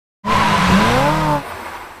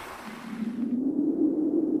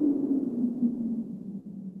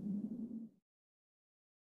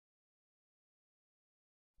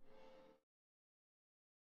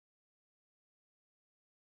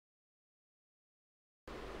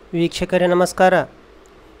ವೀಕ್ಷಕರೇ ನಮಸ್ಕಾರ.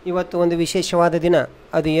 ಇವತ್ತು ಒಂದು ವಿಶೇಷವಾದ ದಿನ.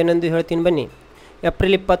 ಅದು ಏನೆಂದು ಹೇಳ್ತೀನಿ ಬನ್ನಿ.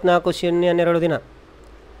 ಏಪ್ರಿಲ್ 24 ಶೂನ್ಯ ದಿನ.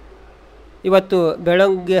 ಇವತ್ತು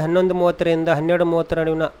ಬೆಳಗ್ಗೆ 11:30ರಿಂದ 12:30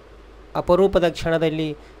 ನಡುವಿನ ಅಪರೂಪದ ಕ್ಷಣದಲ್ಲಿ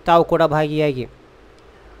ತಾವು ಕೂಡ ಭಾಗಿಯಾಗಿ.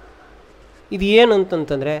 ಇದು ಏನು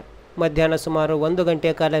ಅಂತಂತಂದರೆ, ಮಧ್ಯಾಹ್ನ ಸುಮಾರು 1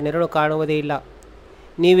 ಗಂಟೆಯ ಕಾಲ ನೆರಳು ಕಾಣುವುದೇ ಇಲ್ಲ.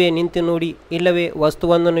 ನೀವೇ ನಿಂತು ನೋಡಿ, ಇಲ್ಲವೇ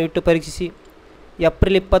ವಸ್ತುವೊಂದನ್ನು ಇಟ್ಟು ಪರೀಕ್ಷಿಸಿ.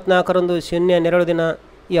 ಏಪ್ರಿಲ್ 24ರಂದು ಶೂನ್ಯ ದಿನ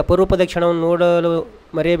ಈ ಅಪರೂಪದ ಕ್ಷಣವನ್ನು ನೋಡಲು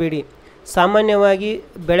ಮರೆಯಬೇಡಿ. ಸಾಮಾನ್ಯವಾಗಿ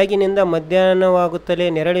ಬೆಳಗಿನಿಂದ ಮಧ್ಯಾಹ್ನವಾಗುತ್ತಲೇ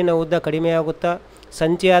ನೆರಳಿನ ಉದ್ದ ಕಡಿಮೆಯಾಗುತ್ತಾ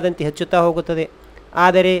ಸಂಚೆಯಾದಂತೆ ಹೆಚ್ಚುತ್ತಾ ಹೋಗುತ್ತದೆ.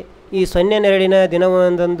 ಆದರೆ ಈ ನೆರಳಿನ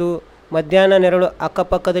ದಿನವೊಂದಂದು ಮಧ್ಯಾಹ್ನ ನೆರಳು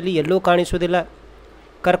ಅಕ್ಕಪಕ್ಕದಲ್ಲಿ ಎಲ್ಲೂ ಕಾಣಿಸುವುದಿಲ್ಲ.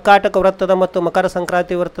 ಕರ್ಕಾಟಕ ವೃತ್ತದ ಮತ್ತು ಮಕರ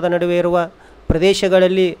ಸಂಕ್ರಾಂತಿ ವೃತ್ತದ ನಡುವೆ ಇರುವ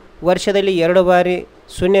ಪ್ರದೇಶಗಳಲ್ಲಿ ವರ್ಷದಲ್ಲಿ 2 ಬಾರಿ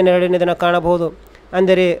ನೆರಳಿನ ದಿನ ಕಾಣಬಹುದು.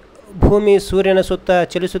 ಅಂದರೆ ಭೂಮಿ ಸೂರ್ಯನ ಸುತ್ತ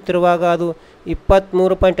ಚಲಿಸುತ್ತಿರುವಾಗ ಅದು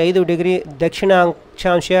 23.5 ಡಿಗ್ರಿ ದಕ್ಷಿಣ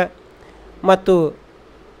ಅಕ್ಷಾಂಶ ಮತ್ತು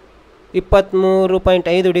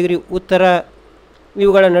 23.5 ಡಿಗ್ರಿ ಉತ್ತರ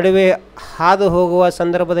ಇವುಗಳ ನಡುವೆ ಹಾದು ಹೋಗುವ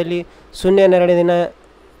ಸಂದರ್ಭದಲ್ಲಿ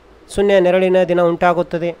ನೆರಳಿನ ದಿನ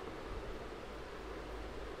ಉಂಟಾಗುತ್ತದೆ.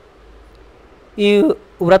 ಈ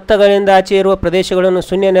ವೃತ್ತಗಳಿಂದ ಆಚೆ ಇರುವ ಪ್ರದೇಶಗಳನ್ನು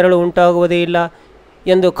ನೆರಳು ಉಂಟಾಗುವುದೇ ಇಲ್ಲ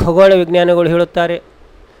ಎಂದು ಖಗೋಳ ವಿಜ್ಞಾನಿಗಳು ಹೇಳುತ್ತಾರೆ.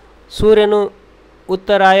 ಸೂರ್ಯನು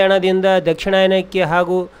ಉತ್ತರಾಯಣದಿಂದ ದಕ್ಷಿಣಾಯನಕ್ಕೆ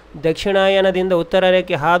ಹಾಗೂ ದಕ್ಷಿಣಾಯನದಿಂದ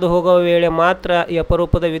ಉತ್ತರಾಯಣಕ್ಕೆ ಹಾದು ಹೋಗುವ ವೇಳೆ ಮಾತ್ರ ಈ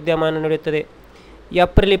ಅಪರೂಪದ ವಿದ್ಯಮಾನ ನಡೆಯುತ್ತದೆ.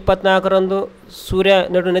 ಏಪ್ರಿಲ್ 24ರಂದು ಸೂರ್ಯ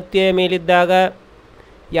ನಡುನೆತ್ತಿಯ ಮೇಲಿದ್ದಾಗ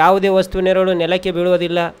ಯಾವುದೇ ವಸ್ತುವಿನ ನೆರಳು ನೆಲಕ್ಕೆ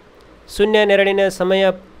ಬೀಳುವುದಿಲ್ಲ. ನೆರಳಿನ ಸಮಯ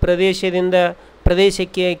ಪ್ರದೇಶದಿಂದ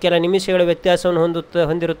ಪ್ರದೇಶಕ್ಕೆ ಕೆಲ ನಿಮಿಷಗಳ ವ್ಯತ್ಯಾಸವನ್ನು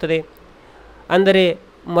ಹೊಂದಿರುತ್ತದೆ. ಅಂದರೆ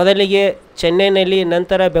ಮೊದಲಿಗೆ ಚೆನ್ನೈನಲ್ಲಿ,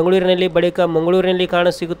 ನಂತರ ಬೆಂಗಳೂರಿನಲ್ಲಿ, ಬಳಿಕ ಮಂಗಳೂರಿನಲ್ಲಿ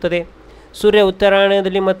ಕಾಣಸಿಗುತ್ತದೆ. ಸೂರ್ಯ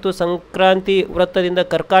ಉತ್ತರಾಯಣದಲ್ಲಿ ಮತ್ತು ಸಂಕ್ರಾಂತಿ ವೃತ್ತದಿಂದ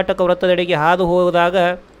ಕರ್ಕಾಟಕ ವೃತ್ತದೆಡೆಗೆ ಹಾದು ಹೋದಾಗ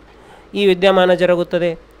ಈ ವಿದ್ಯಮಾನ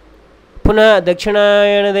ಜರುಗುತ್ತದೆ. ಪುನಃ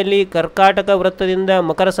ದಕ್ಷಿಣಾಯಣದಲ್ಲಿ ಕರ್ಕಾಟಕ ವೃತ್ತದಿಂದ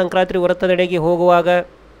ಮಕರ ಸಂಕ್ರಾಂತಿ ವೃತ್ತದೆಡೆಗೆ ಹೋಗುವಾಗ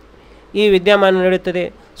ಈ ವಿದ್ಯಮಾನ ನಡೆಯುತ್ತದೆ.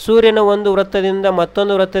 ಸೂರ್ಯನ ಒಂದು ವೃತ್ತದಿಂದ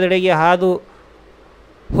ಮತ್ತೊಂದು ವೃತ್ತದೆಡೆಗೆ ಹಾದು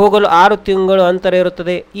ಹೋಗಲು 6 ತಿಂಗಳು ಅಂತರ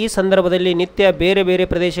ಇರುತ್ತದೆ. ಈ ಸಂದರ್ಭದಲ್ಲಿ ನಿತ್ಯ ಬೇರೆ ಬೇರೆ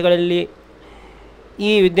ಪ್ರದೇಶಗಳಲ್ಲಿ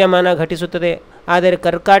ಈ ವಿದ್ಯಮಾನ ಘಟಿಸುತ್ತದೆ. ಆದರೆ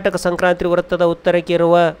ಕರ್ಕಾಟಕ ಸಂಕ್ರಾಂತಿ ವೃತ್ತದ ಉತ್ತರಕ್ಕೆ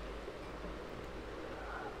ಇರುವ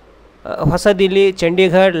ಹೊಸದಿಲ್ಲಿ,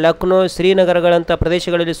 ಚಂಡೀಗಢ, ಲಕ್ನೋ, ಶ್ರೀನಗರಗಳಂಥ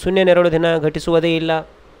ಪ್ರದೇಶಗಳಲ್ಲಿ ನೆರಳು ದಿನ ಘಟಿಸುವುದೇ ಇಲ್ಲ.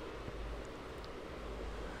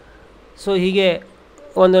 ಸೊ ಹೀಗೆ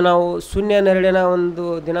ನಾವು ನೆರಳಿನ ಒಂದು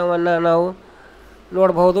ದಿನವನ್ನು ನಾವು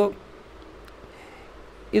ನೋಡಬಹುದು.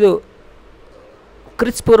 ಇದು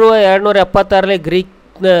ಕ್ರಿಸ್ತಪೂರ್ವ 276ರಲ್ಲಿ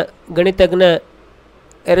ಗ್ರೀಕ್ನ ಗಣಿತಜ್ಞ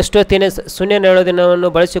ಅರಿಸ್ಟೋಥೆನಸ್ ನೆರಳು ದಿನವನ್ನು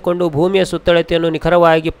ಬಳಸಿಕೊಂಡು ಭೂಮಿಯ ಸುತ್ತಳತೆಯನ್ನು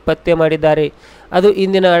ನಿಖರವಾಗಿ ಪತ್ತೆ ಮಾಡಿದ್ದಾರೆ. ಅದು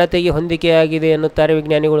ಇಂದಿನ ಅಳತೆಗೆ ಹೊಂದಿಕೆಯಾಗಿದೆ ಎನ್ನುತ್ತಾರೆ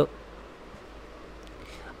ವಿಜ್ಞಾನಿಗಳು.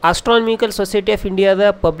 ಆಸ್ಟ್ರಾನಮಿಕಲ್ ಸೊಸೈಟಿ ಆಫ್ ಇಂಡಿಯಾದ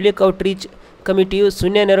ಪಬ್ಲಿಕ್ ಔಟ್ರೀಚ್ ಕಮಿಟಿಯು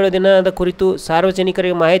ನೆರಳು ದಿನದ ಕುರಿತು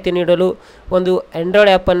ಸಾರ್ವಜನಿಕರಿಗೆ ಮಾಹಿತಿ ನೀಡಲು ಒಂದು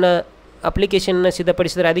ಆ್ಯಂಡ್ರಾಯ್ಡ್ ಅಪ್ಲಿಕೇಶನ್ನ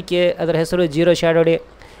ಸಿದ್ಧಪಡಿಸಿದರೆ. ಅದರ ಹೆಸರು 0 Shadow Day.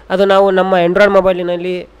 ಅದು ನಾವು ನಮ್ಮ ಆ್ಯಂಡ್ರಾಯ್ಡ್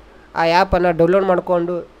ಮೊಬೈಲಿನಲ್ಲಿ ಆ ಆ್ಯಪನ್ನು ಡೌನ್ಲೋಡ್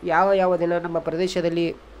ಮಾಡಿಕೊಂಡು ಯಾವ ದಿನ ನಮ್ಮ ಪ್ರದೇಶದಲ್ಲಿ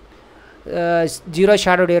 0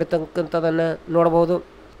 Shadow Day ಇರತಕ್ಕಂಥದ್ದನ್ನು ನೋಡ್ಬೋದು.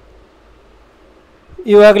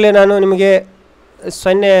 ಇವಾಗಲೇ ನಾನು ನಿಮಗೆ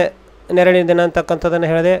ನೆರಳಿನ ದಿನ ಅಂತಕ್ಕಂಥದ್ದನ್ನು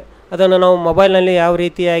ಹೇಳಿದೆ. ಅದನ್ನು ನಾವು ಮೊಬೈಲ್ನಲ್ಲಿ ಯಾವ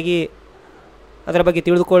ರೀತಿಯಾಗಿ ಅದರ ಬಗ್ಗೆ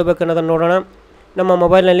ತಿಳಿದುಕೊಳ್ಬೇಕು ಅನ್ನೋದನ್ನು ನೋಡೋಣ. ನಮ್ಮ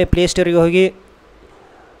ಮೊಬೈಲ್ನಲ್ಲಿ ಪ್ಲೇಸ್ಟೋರಿಗೆ ಹೋಗಿ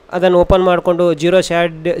ಅದನ್ನು ಓಪನ್ ಮಾಡಿಕೊಂಡು 0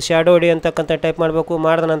 Shadow Day ಅಂತಕ್ಕಂಥ ಟೈಪ್ ಮಾಡಬೇಕು.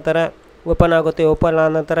 ಮಾಡಿದ ನಂತರ ಓಪನ್ ಆಗುತ್ತೆ. ಓಪನ್ ಆದ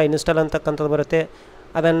ನಂತರ ಇನ್ಸ್ಟಾಲ್ ಅಂತಕ್ಕಂಥದ್ದು ಬರುತ್ತೆ.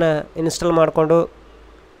 ಅದನ್ನು ಇನ್ಸ್ಟಾಲ್ ಮಾಡಿಕೊಂಡು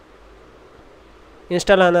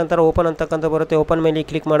ಇನ್ಸ್ಟಾಲ್ ಆದ ನಂತರ ಓಪನ್ ಅಂತಕ್ಕಂಥ ಬರುತ್ತೆ. ಓಪನ್ ಮೇಲೆ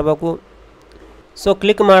ಕ್ಲಿಕ್ ಮಾಡಬೇಕು. ಸೊ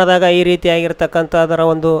ಕ್ಲಿಕ್ ಮಾಡಿದಾಗ ಈ ರೀತಿಯಾಗಿರ್ತಕ್ಕಂಥ ಅದರ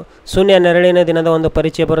ಒಂದು ನೆರಳಿನ ದಿನದ ಒಂದು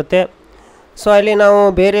ಪರಿಚಯ ಬರುತ್ತೆ. ಸೊ ಅಲ್ಲಿ ನಾವು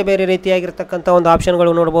ಬೇರೆ ಬೇರೆ ರೀತಿಯಾಗಿರ್ತಕ್ಕಂಥ ಒಂದು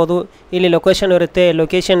ಆಪ್ಷನ್ಗಳು ನೋಡ್ಬೋದು. ಇಲ್ಲಿ ಲೊಕೇಶನ್ ಇರುತ್ತೆ.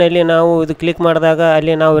 ಲೊಕೇಶನಲ್ಲಿ ನಾವು ಇದು ಕ್ಲಿಕ್ ಮಾಡಿದಾಗ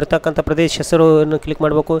ಅಲ್ಲಿ ನಾವು ಇರ್ತಕ್ಕಂಥ ಪ್ರದೇಶ ಹೆಸರನ್ನು ಕ್ಲಿಕ್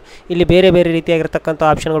ಮಾಡಬೇಕು. ಇಲ್ಲಿ ಬೇರೆ ಬೇರೆ ರೀತಿಯಾಗಿರ್ತಕ್ಕಂಥ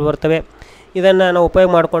ಆಪ್ಷನ್ಗಳು ಬರ್ತವೆ. ಇದನ್ನು ನಾವು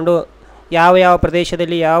ಉಪಯೋಗ ಮಾಡಿಕೊಂಡು ಯಾವ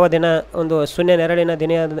ಪ್ರದೇಶದಲ್ಲಿ ಯಾವ ದಿನ ಒಂದು ನೆರಳಿನ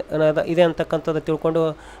ದಿನ ಇದೆ ಅಂತಕ್ಕಂಥದ್ದು ತಿಳ್ಕೊಂಡು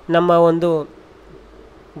ನಮ್ಮ ಒಂದು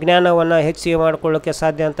ಜ್ಞಾನವನ್ನು ಹೆಚ್ಚಿಗೆ ಮಾಡಿಕೊಳ್ಳೋಕ್ಕೆ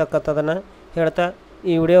ಸಾಧ್ಯ ಅಂತಕ್ಕಂಥದ್ದನ್ನು ಹೇಳ್ತಾ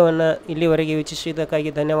ಈ ವಿಡಿಯೋವನ್ನು ಇಲ್ಲಿವರೆಗೆ ವೀಕ್ಷಿಸಿದ್ದಕ್ಕಾಗಿ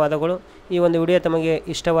ಧನ್ಯವಾದಗಳು. ಈ ಒಂದು ವಿಡಿಯೋ ತಮಗೆ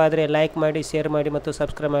ಇಷ್ಟವಾದರೆ ಲೈಕ್ ಮಾಡಿ, ಶೇರ್ ಮಾಡಿ ಮತ್ತು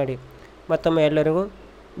ಸಬ್ಸ್ಕ್ರೈಬ್ ಮಾಡಿ. ಮತ್ತೊಮ್ಮೆ ಎಲ್ಲರಿಗೂ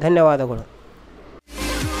ಧನ್ಯವಾದಗಳು.